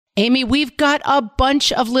Amy, we've got a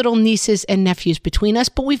bunch of little nieces and nephews between us,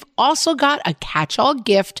 but we've also got a catch-all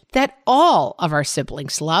gift that all of our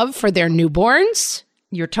siblings love for their newborns.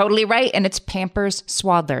 You're totally right, and it's Pampers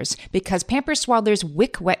Swaddlers, because Pampers Swaddlers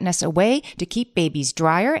wick wetness away to keep babies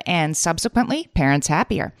drier and subsequently parents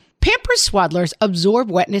happier. Pampers Swaddlers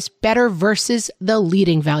absorb wetness better versus the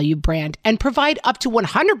leading value brand and provide up to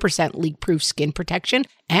 100% leak-proof skin protection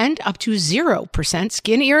and up to 0%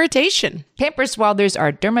 skin irritation. Pampers Swaddlers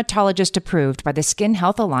are dermatologist approved by the Skin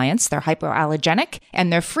Health Alliance. They're hypoallergenic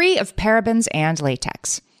and they're free of parabens and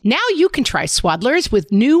latex. Now you can try Swaddlers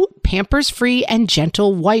with new Pampers-free and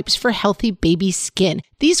gentle wipes for healthy baby skin.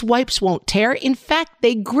 These wipes won't tear. In fact,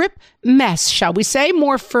 they grip mess, shall we say,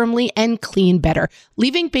 more firmly and clean better,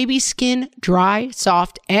 leaving baby skin dry,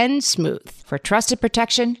 soft, and smooth. For trusted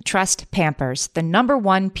protection, trust Pampers, the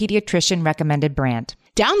 #1 pediatrician recommended brand.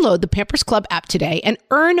 Download the Pampers Club app today and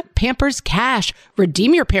earn Pampers Cash.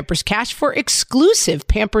 Redeem your Pampers Cash for exclusive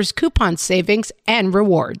Pampers coupon savings and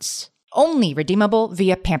rewards. Only redeemable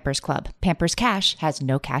via Pampers Club. Pampers Cash has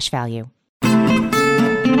no cash value.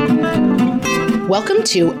 Welcome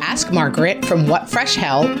to Ask Margaret from What Fresh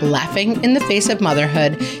Hell, laughing in the face of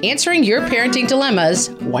motherhood, answering your parenting dilemmas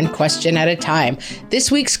one question at a time.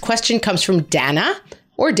 This week's question comes from Dana,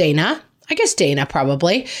 or Dana, I guess Dana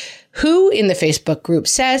probably, who in the Facebook group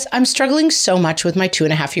says, I'm struggling so much with my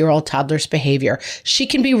 2.5-year-old toddler's behavior. She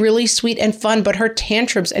can be really sweet and fun, but her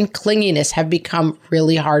tantrums and clinginess have become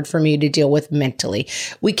really hard for me to deal with mentally.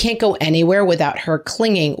 We can't go anywhere without her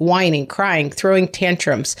clinging, whining, crying, throwing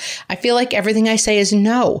tantrums. I feel like everything I say is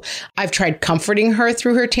no. I've tried comforting her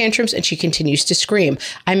through her tantrums and she continues to scream.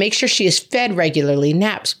 I make sure she is fed regularly,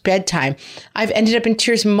 naps, bedtime. I've ended up in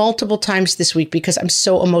tears multiple times this week because I'm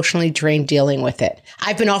so emotionally drained dealing with it.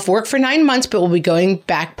 I've been off work for 9 months, but will be going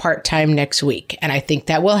back part-time next week, and I think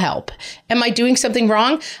that will help. Am I doing something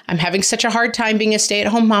wrong? I'm having such a hard time being a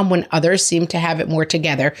stay-at-home mom when others seem to have it more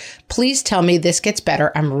together. Please tell me this gets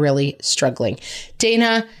better. I'm really struggling.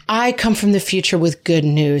 Dana, I come from the future with good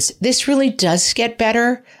news. This really does get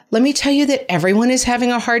better. Let me tell you that everyone is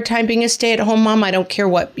having a hard time being a stay-at-home mom. I don't care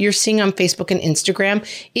what you're seeing on Facebook and Instagram.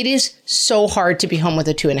 It is so hard to be home with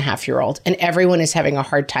a 2.5-year-old, and everyone is having a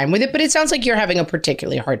hard time with it, but it sounds like you're having a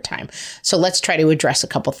particularly hard time. So let's try to address a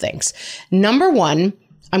couple things. Number one,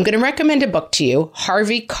 I'm going to recommend a book to you.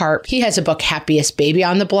 Harvey Karp, he has a book, Happiest Baby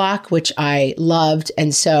on the Block, which I loved.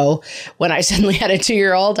 And so when I suddenly had a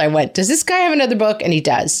 2-year-old, I went, does this guy have another book? And he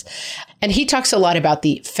does. And he talks a lot about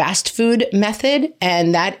the fast food method.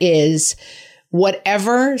 And that is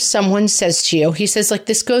whatever someone says to you, he says, like,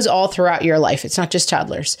 this goes all throughout your life. It's not just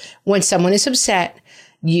toddlers. When someone is upset,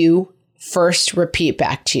 you first repeat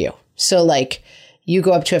back to you. So like, you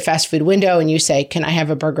go up to a fast food window and you say, can I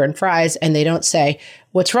have a burger and fries? And they don't say,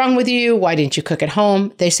 what's wrong with you? Why didn't you cook at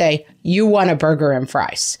home? They say, you want a burger and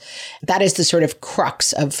fries. That is the sort of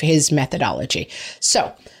crux of his methodology.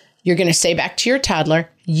 So you're going to say back to your toddler,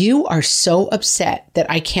 you are so upset that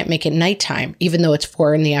I can't make it nighttime, even though it's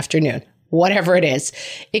 4 p.m, whatever it is.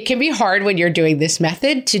 It can be hard when you're doing this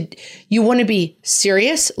method you want to be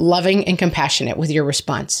serious, loving, and compassionate with your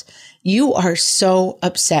response. You are so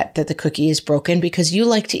upset that the cookie is broken because you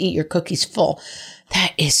like to eat your cookies full.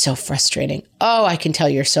 That is so frustrating. Oh, I can tell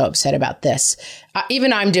you're so upset about this.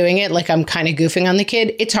 Even I'm doing it like I'm kind of goofing on the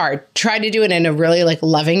kid. It's hard. Try to do it in a really like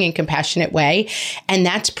loving and compassionate way. And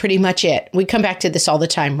that's pretty much it. We come back to this all the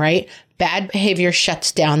time, right? Bad behavior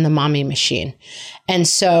shuts down the mommy machine. And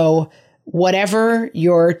so whatever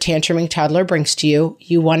your tantruming toddler brings to you,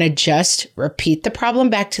 you want to just repeat the problem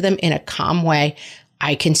back to them in a calm way.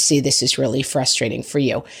 I can see this is really frustrating for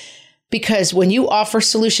you. Because when you offer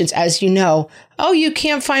solutions, as you know, oh, you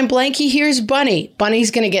can't find Blanky, here's Bunny. Bunny's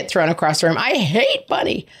going to get thrown across the room. I hate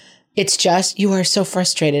Bunny. It's just, you are so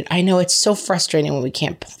frustrated. I know it's so frustrating when we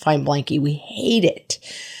can't find Blanky. We hate it.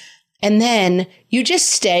 And then you just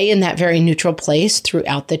stay in that very neutral place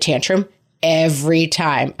throughout the tantrum every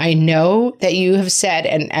time. I know that you have said,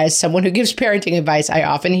 and as someone who gives parenting advice, I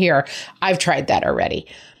often hear, I've tried that already.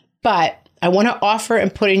 But I want to offer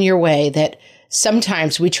and put in your way that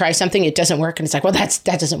sometimes we try something, it doesn't work, and it's like, well, that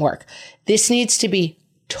doesn't work. This needs to be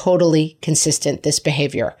totally consistent, this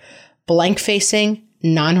behavior. Blank-facing,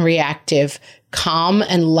 non-reactive, calm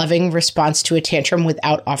and loving response to a tantrum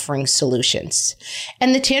without offering solutions.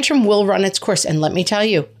 And the tantrum will run its course. And let me tell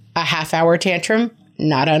you, a half-hour tantrum,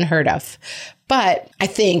 not unheard of. But I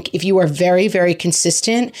think if you are very, very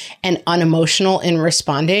consistent and unemotional in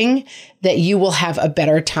responding, that you will have a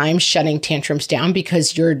better time shutting tantrums down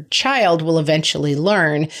because your child will eventually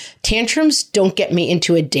learn tantrums don't get me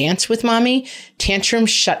into a dance with mommy. Tantrums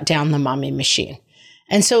shut down the mommy machine.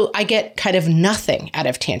 And so I get kind of nothing out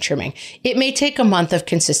of tantruming. It may take a month of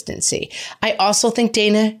consistency. I also think,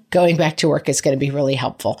 Dana, going back to work is going to be really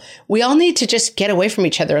helpful. We all need to just get away from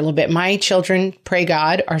each other a little bit. My children, pray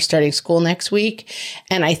God, are starting school next week.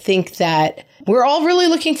 And I think that we're all really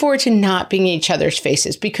looking forward to not being in each other's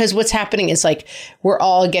faces, because what's happening is like we're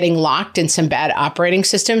all getting locked in some bad operating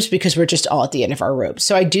systems because we're just all at the end of our rope.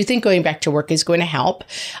 So I do think going back to work is going to help.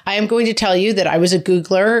 I am going to tell you that I was a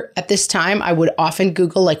Googler at this time. I would often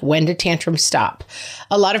Google like, when did tantrums stop?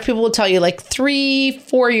 A lot of people will tell you like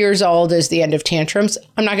 3-4 years old is the end of tantrums.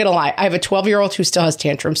 I'm not going to lie. I have a 12-year-old who still has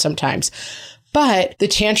tantrums sometimes. But the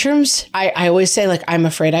tantrums, I always say, like, I'm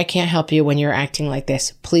afraid I can't help you when you're acting like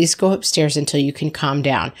this. Please go upstairs until you can calm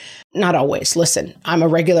down. Not always. Listen, I'm a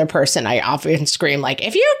regular person. I often scream like,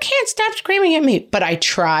 if you can't stop screaming at me. But I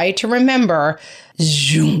try to remember,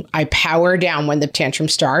 zoom, I power down when the tantrum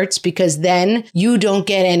starts, because then you don't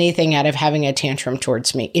get anything out of having a tantrum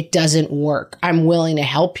towards me. It doesn't work. I'm willing to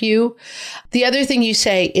help you. The other thing you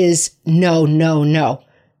say is no, no, no.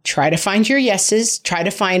 Try to find your yeses. Try to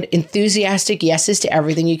find enthusiastic yeses to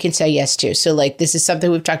everything you can say yes to. So like, this is something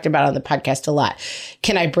we've talked about on the podcast a lot.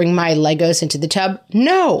 Can I bring my Legos into the tub?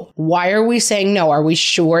 No. Why are we saying no? Are we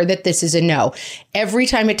sure that this is a no? Every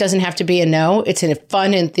time it doesn't have to be a no. It's a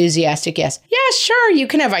fun, enthusiastic yes. Yeah, sure. You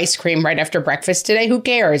can have ice cream right after breakfast today. Who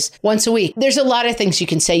cares? Once a week. There's a lot of things you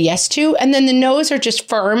can say yes to. And then the no's are just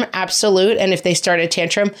firm, absolute. And if they start a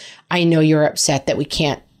tantrum, I know you're upset that we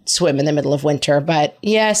can't swim in the middle of winter. But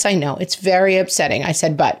yes, I know it's very upsetting. I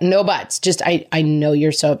said, but no buts. Just, I know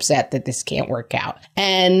you're so upset that this can't work out.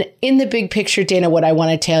 And in the big picture, Dana, what I want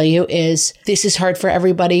to tell you is this is hard for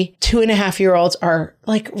everybody. 2.5-year-olds are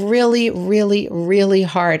like really, really, really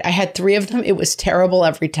hard. I had 3 of them. It was terrible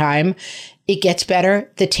every time. It gets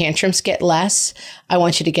better. The tantrums get less. I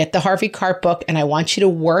want you to get the Harvey Karp book, and I want you to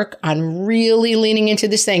work on really leaning into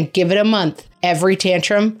this thing. Give it a month. Every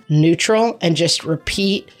tantrum, neutral, and just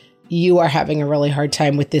repeat. You are having a really hard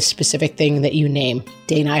time with this specific thing that you name.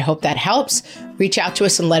 Dana, I hope that helps. Reach out to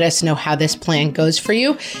us and let us know how this plan goes for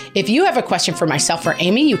you. If you have a question for myself or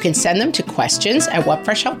Amy, you can send them to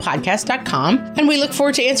questions@whatfreshhellpodcast.com. And we look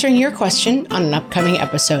forward to answering your question on an upcoming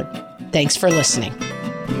episode. Thanks for listening.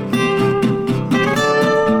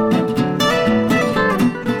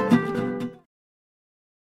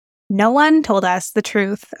 No one told us the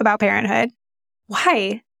truth about parenthood.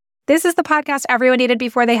 Why? This is the podcast everyone needed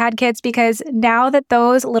before they had kids, because now that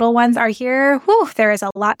those little ones are here, there is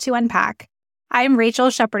a lot to unpack. I'm Rachel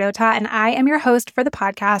Shepardota, and I am your host for the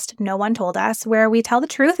podcast No One Told Us, where we tell the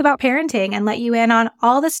truth about parenting and let you in on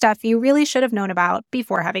all the stuff you really should have known about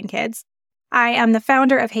before having kids. I am the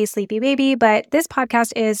founder of Hey Sleepy Baby, but this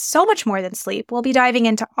podcast is so much more than sleep. We'll be diving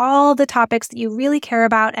into all the topics that you really care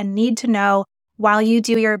about and need to know while you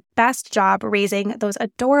do your best job raising those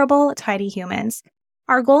adorable, tiny humans.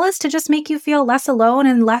 Our goal is to just make you feel less alone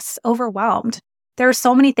and less overwhelmed. There are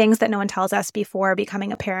so many things that no one tells us before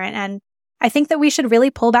becoming a parent, and I think that we should really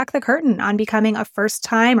pull back the curtain on becoming a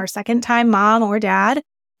first-time or second-time mom or dad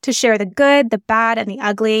to share the good, the bad, and the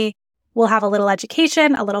ugly. We'll have a little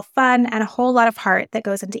education, a little fun, and a whole lot of heart that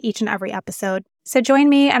goes into each and every episode. So join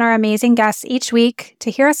me and our amazing guests each week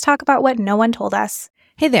to hear us talk about what no one told us.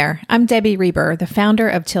 Hey there, I'm Debbie Reber, the founder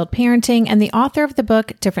of Tilt Parenting and the author of the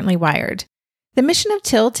book Differently Wired. The mission of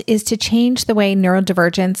Tilt is to change the way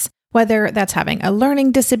neurodivergence, whether that's having a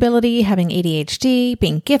learning disability, having ADHD,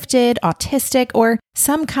 being gifted, autistic, or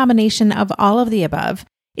some combination of all of the above,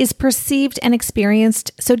 is perceived and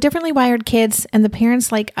experienced so differently wired kids and the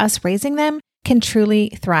parents like us raising them can truly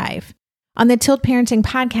thrive. On the Tilt Parenting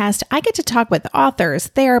podcast, I get to talk with authors,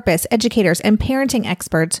 therapists, educators, and parenting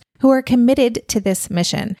experts who are committed to this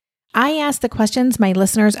mission. I ask the questions my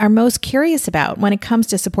listeners are most curious about when it comes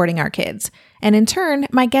to supporting our kids. And in turn,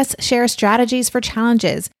 my guests share strategies for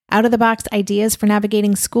challenges, out-of-the-box ideas for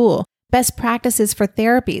navigating school, best practices for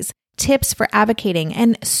therapies, tips for advocating,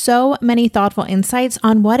 and so many thoughtful insights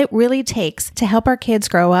on what it really takes to help our kids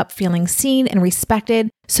grow up feeling seen and respected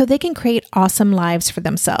so they can create awesome lives for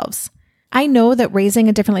themselves. I know that raising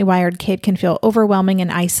a differently wired kid can feel overwhelming and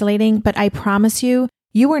isolating, but I promise you,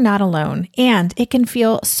 you are not alone, and it can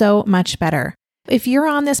feel so much better. If you're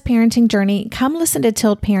on this parenting journey, come listen to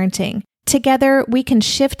Tilt Parenting. Together, we can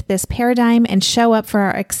shift this paradigm and show up for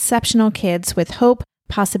our exceptional kids with hope,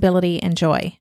 possibility, and joy.